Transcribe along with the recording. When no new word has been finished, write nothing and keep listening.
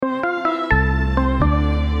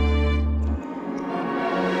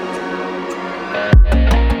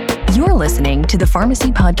listening to the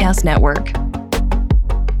Pharmacy Podcast Network.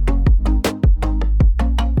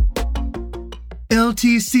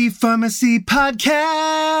 LTC Pharmacy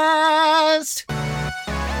Podcast.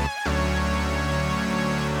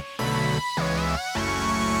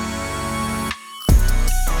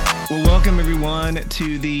 Well, welcome everyone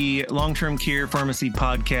to the Long-Term Care Pharmacy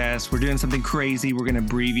Podcast. We're doing something crazy. We're going to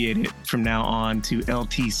abbreviate it from now on to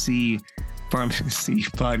LTC Pharmacy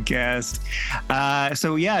Podcast.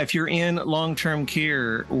 So yeah, if you're in long-term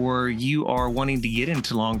care or you are wanting to get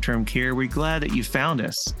into long-term care, we're glad that you found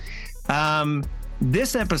us.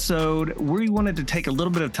 This episode, we wanted to take a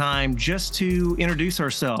little bit of time just to introduce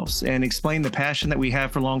ourselves and explain the passion that we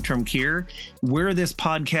have for long-term care, where this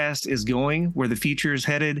podcast is going, where the future is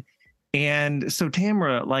headed. And so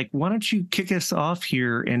Tamara, why don't you kick us off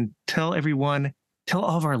here and tell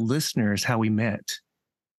all of our listeners how we met?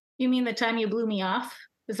 You mean the time you blew me off?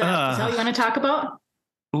 Is that what you want to talk about?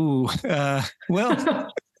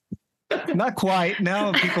 Well, not quite.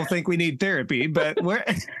 Now people think we need therapy, but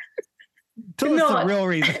tell us the real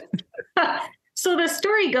reason. So the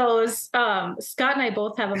story goes, Scott and I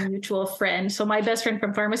both have a mutual friend. So my best friend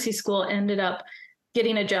from pharmacy school ended up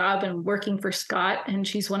getting a job and working for Scott, and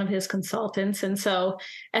she's one of his consultants. And so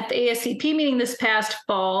at the ASCP meeting this past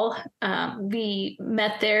fall, we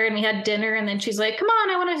met there and we had dinner, and then she's like, come on,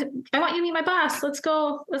 I want you to meet my boss. Let's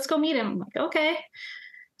go meet him. I'm like, okay.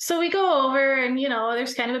 So we go over and,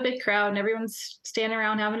 there's kind of a big crowd and everyone's standing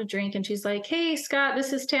around having a drink. And she's like, hey, Scott,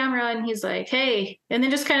 this is Tamara. And he's like, hey, and then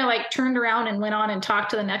just kind of turned around and went on and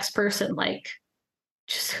talked to the next person.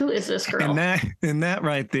 Just who is this girl? And that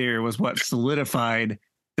right there was what solidified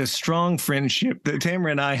the strong friendship that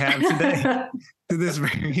Tamara and I have today to this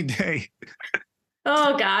very day.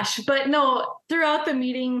 Oh gosh. But no, throughout the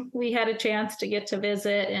meeting, we had a chance to get to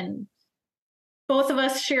visit, and both of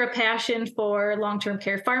us share a passion for long-term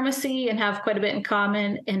care pharmacy and have quite a bit in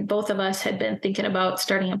common. And both of us had been thinking about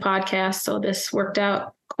starting a podcast. So this worked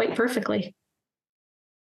out quite perfectly.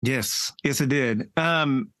 Yes, it did.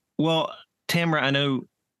 Well, Tamara, I know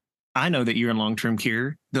that you're in long-term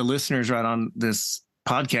care. The listeners right on this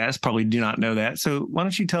podcast probably do not know that. So why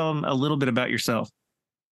don't you tell them a little bit about yourself?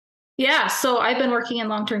 Yeah. So I've been working in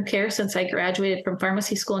long-term care since I graduated from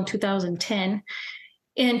pharmacy school in 2010.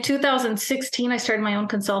 In 2016, I started my own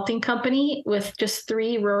consulting company with just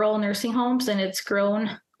 3 rural nursing homes, and it's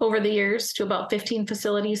grown over the years to about 15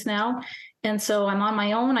 facilities now. And so I'm on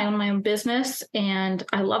my own. I own my own business, and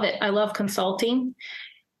I love it. I love consulting.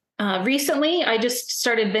 Recently, I just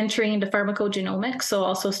started venturing into pharmacogenomics. So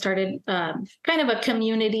also started kind of a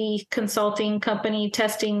community consulting company,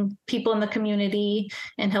 testing people in the community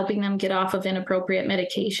and helping them get off of inappropriate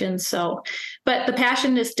medications. But the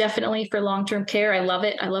passion is definitely for long-term care. I love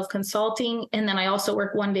it. I love consulting. And then I also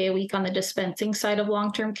work 1 day a week on the dispensing side of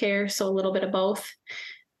long-term care. So a little bit of both.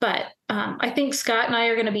 But I think Scott and I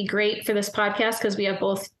are going to be great for this podcast because we have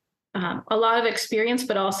both a lot of experience,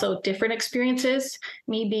 but also different experiences.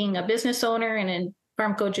 Me being a business owner and in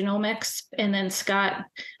pharmacogenomics, and then Scott,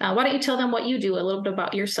 why don't you tell them what you do, a little bit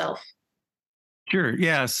about yourself? Sure.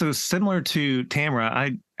 Yeah. So similar to Tamara,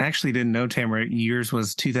 I actually didn't know Tamara. Yours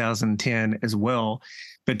was 2010 as well.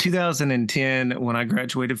 But 2010, when I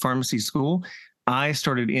graduated pharmacy school, I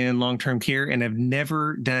started in long-term care and have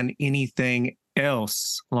never done anything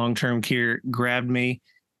else. Long-term care grabbed me,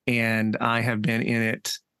 and I have been in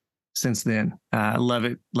it since then. Love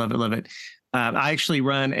it. I actually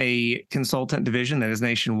run a consultant division that is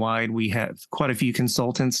nationwide. We have quite a few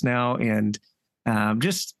consultants now, and I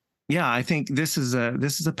think this is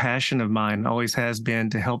a passion of mine. Always has been,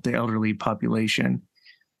 to help the elderly population.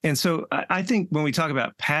 And so I think when we talk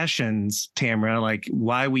about passions, Tamara,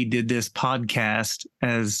 why we did this podcast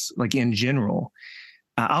as in general,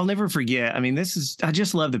 I'll never forget. I mean, I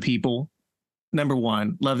just love the people. Number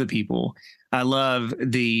one, love the people. I love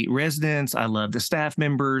the residents. I love the staff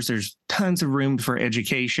members. There's tons of room for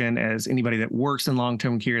education, as anybody that works in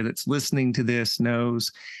long-term care that's listening to this knows.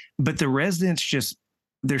 But the residents,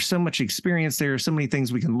 there's so much experience there, so many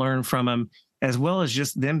things we can learn from them, as well as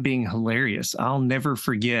just them being hilarious. I'll never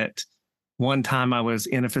forget one time I was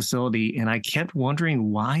in a facility and I kept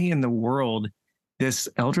wondering why in the world this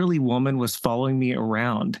elderly woman was following me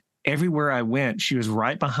around. Everywhere I went, she was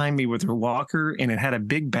right behind me with her walker, and it had a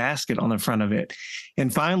big basket on the front of it.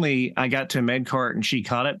 And finally, I got to a med cart and she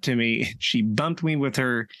caught up to me. She bumped me with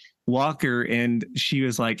her walker and she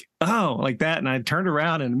was like, oh, like that. And I turned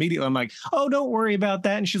around and immediately I'm like, oh, don't worry about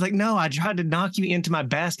that. And she's like, no, I tried to knock you into my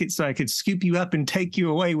basket so I could scoop you up and take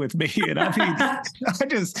you away with me. And I mean,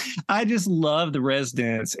 I just love the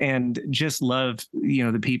residents and just love,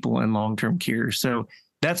 the people in long-term care. So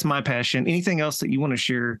that's my passion. Anything else that you want to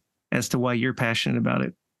share as to why you're passionate about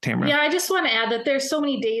it, Tamara. Yeah, I just want to add that there's so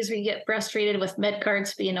many days where you get frustrated with med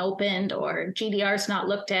cards being opened or GDRs not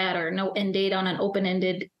looked at or no end date on an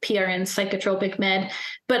open-ended PRN psychotropic med.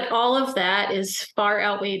 But all of that is far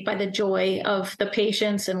outweighed by the joy of the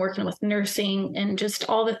patients and working with nursing and just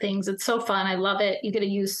all the things. It's so fun. I love it. You get to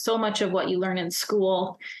use so much of what you learn in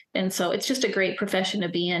school. And so it's just a great profession to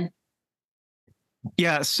be in.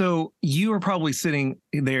 Yeah. So you are probably sitting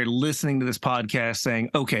there listening to this podcast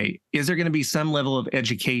saying, okay, is there going to be some level of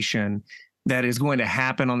education that is going to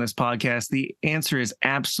happen on this podcast? The answer is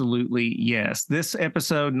absolutely yes. This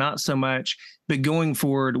episode, not so much, but going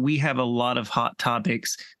forward, we have a lot of hot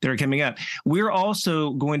topics that are coming up. We're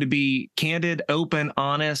also going to be candid, open,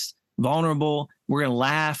 honest, vulnerable. We're going to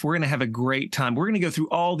laugh. We're going to have a great time. We're going to go through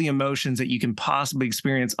all the emotions that you can possibly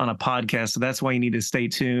experience on a podcast. So that's why you need to stay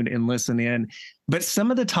tuned and listen in. But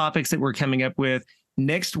some of the topics that we're coming up with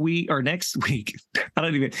next week, next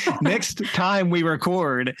time we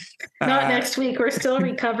record. Not next week. We're still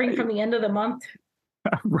recovering from the end of the month.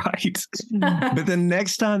 Right. But the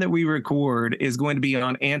next time that we record is going to be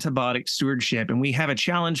on antibiotic stewardship. And we have a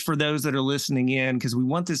challenge for those that are listening in because we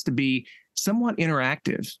want this to be somewhat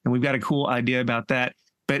interactive. And we've got a cool idea about that.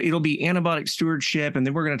 But it'll be antibiotic stewardship. And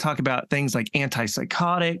then we're going to talk about things like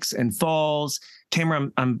antipsychotics and falls. Tamara,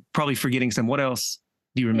 I'm probably forgetting some. What else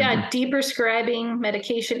do you remember? Yeah, deprescribing,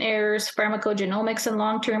 medication errors, pharmacogenomics and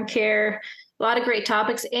long-term care. A lot of great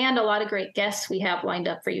topics and a lot of great guests we have lined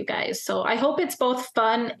up for you guys. So I hope it's both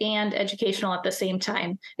fun and educational at the same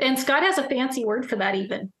time. And Scott has a fancy word for that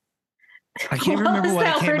even. I can't remember what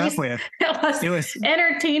I came up with. It was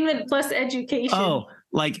entertainment plus education. Oh,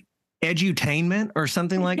 like edutainment or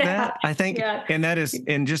something like that, I think. Yeah. And that is,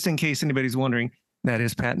 and just in case anybody's wondering, that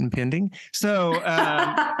is patent pending. So,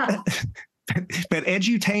 but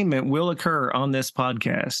edutainment will occur on this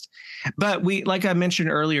podcast. But we, like I mentioned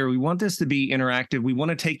earlier, we want this to be interactive. We want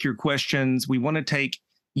to take your questions. We want to take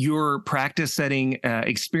your practice setting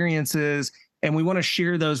experiences, and we want to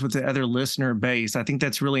share those with the other listener base. I think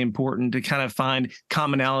that's really important to kind of find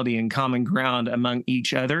commonality and common ground among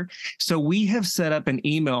each other. So we have set up an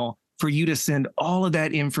email for you to send all of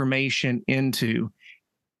that information into.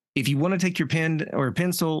 If you want to take your pen or a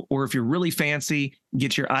pencil, or if you're really fancy,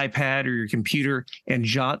 get your iPad or your computer and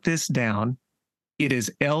jot this down. It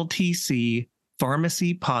is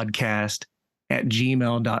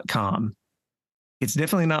ltcpharmacypodcast@gmail.com. It's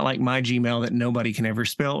definitely not like my Gmail that nobody can ever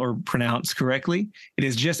spell or pronounce correctly. It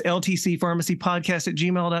is just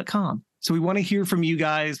ltcpharmacypodcast@gmail.com. So we want to hear from you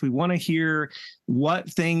guys. We want to hear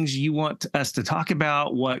what things you want us to talk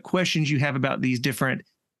about, what questions you have about these different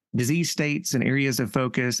disease states and areas of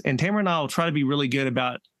focus. And Tamara and I will try to be really good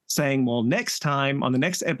about saying, well, next time on the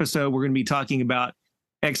next episode, we're going to be talking about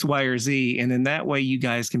X, Y, or Z. And then that way you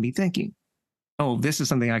guys can be thinking, oh, this is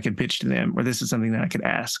something I could pitch to them, or this is something that I could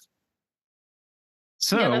ask.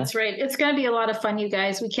 So yeah, that's right. It's going to be a lot of fun, you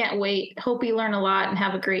guys. We can't wait. Hope you learn a lot and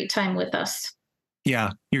have a great time with us.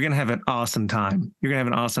 Yeah, you're going to have an awesome time. You're going to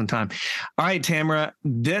have an awesome time. All right, Tamara,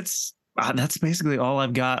 that's basically all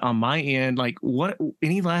I've got on my end. Like, what?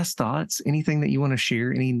 Any last thoughts? Anything that you want to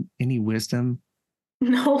share? Any wisdom?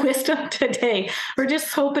 No wisdom today. We're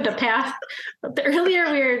just hoping to pass.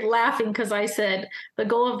 Earlier, we were laughing because I said the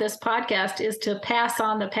goal of this podcast is to pass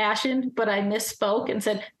on the passion, but I misspoke and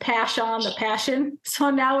said pass on the passion. So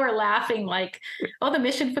now we're laughing like, oh, the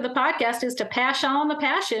mission for the podcast is to pass on the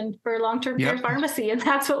passion for long-term care pharmacy, and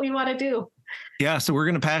that's what we want to do. Yeah, so we're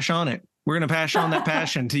going to pass on it. We're going to pass on that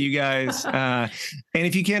passion to you guys. And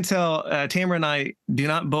if you can't tell, Tamara and I do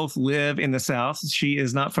not both live in the South. She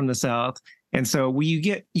is not from the South. And so you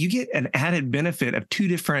get an added benefit of two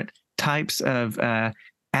different types of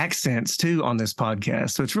accents too on this podcast.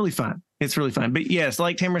 So it's really fun. It's really fun. But yes,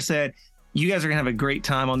 like Tamara said, you guys are going to have a great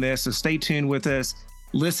time on this. So stay tuned with us.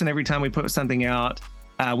 Listen every time we put something out.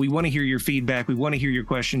 We want to hear your feedback. We want to hear your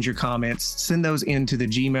questions, your comments. Send those into the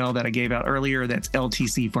Gmail that I gave out earlier. That's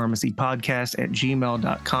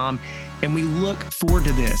ltcpharmacypodcast@gmail.com. And we look forward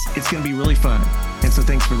to this. It's going to be really fun. And so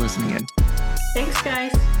thanks for listening in. Thanks,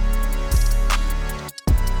 guys.